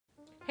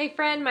Hey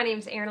friend, my name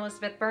is Erin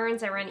Elizabeth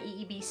Burns. I run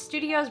E.E.B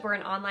Studios. We're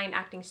an online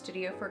acting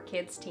studio for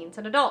kids, teens,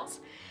 and adults.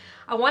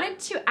 I wanted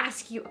to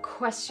ask you a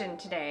question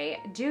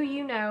today. Do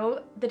you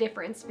know the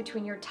difference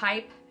between your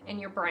type and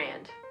your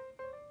brand?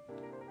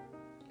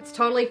 It's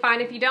totally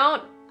fine if you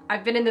don't.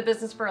 I've been in the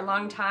business for a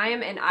long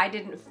time and I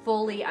didn't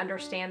fully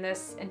understand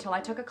this until I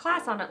took a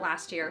class on it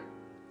last year.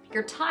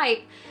 Your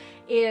type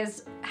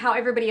is how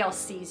everybody else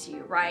sees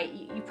you, right?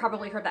 You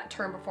probably heard that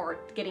term before,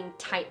 getting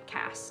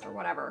typecast or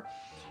whatever.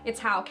 It's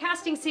how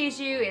casting sees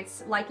you,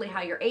 it's likely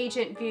how your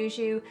agent views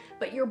you,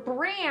 but your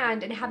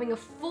brand and having a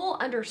full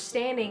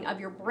understanding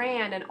of your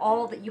brand and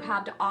all that you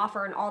have to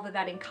offer and all that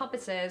that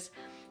encompasses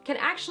can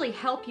actually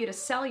help you to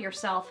sell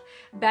yourself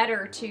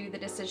better to the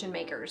decision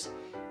makers.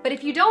 But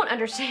if you don't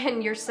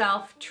understand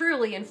yourself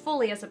truly and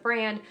fully as a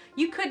brand,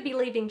 you could be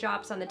leaving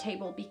jobs on the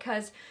table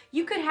because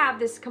you could have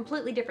this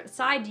completely different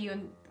side to you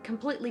and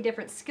completely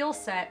different skill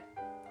set.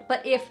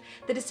 But if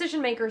the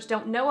decision makers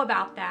don't know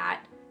about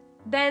that,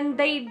 then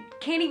they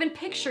can't even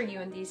picture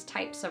you in these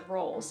types of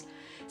roles.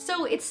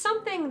 So it's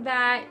something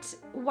that,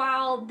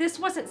 while this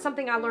wasn't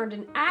something I learned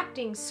in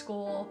acting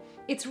school,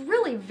 it's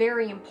really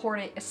very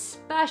important,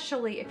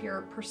 especially if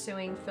you're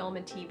pursuing film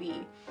and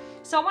TV.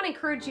 So I want to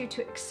encourage you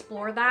to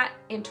explore that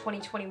in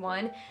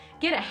 2021,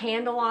 get a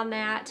handle on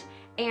that,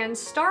 and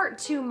start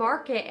to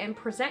market and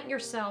present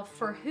yourself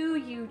for who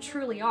you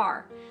truly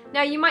are.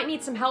 Now, you might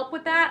need some help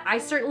with that. I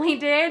certainly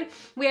did.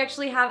 We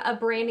actually have a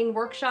branding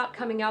workshop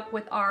coming up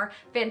with our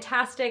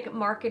fantastic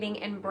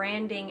marketing and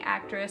branding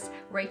actress,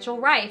 Rachel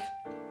Reif.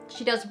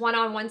 She does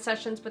one-on-one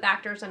sessions with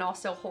actors and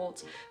also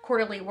holds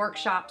quarterly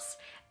workshops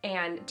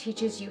and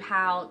teaches you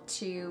how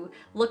to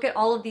look at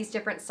all of these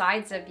different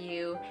sides of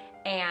you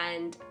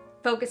and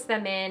focus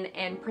them in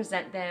and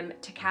present them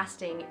to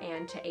casting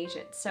and to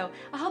agents. So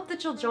I hope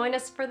that you'll join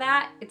us for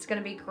that. It's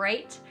gonna be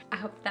great. I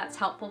hope that's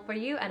helpful for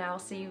you, and I will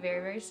see you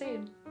very, very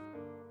soon.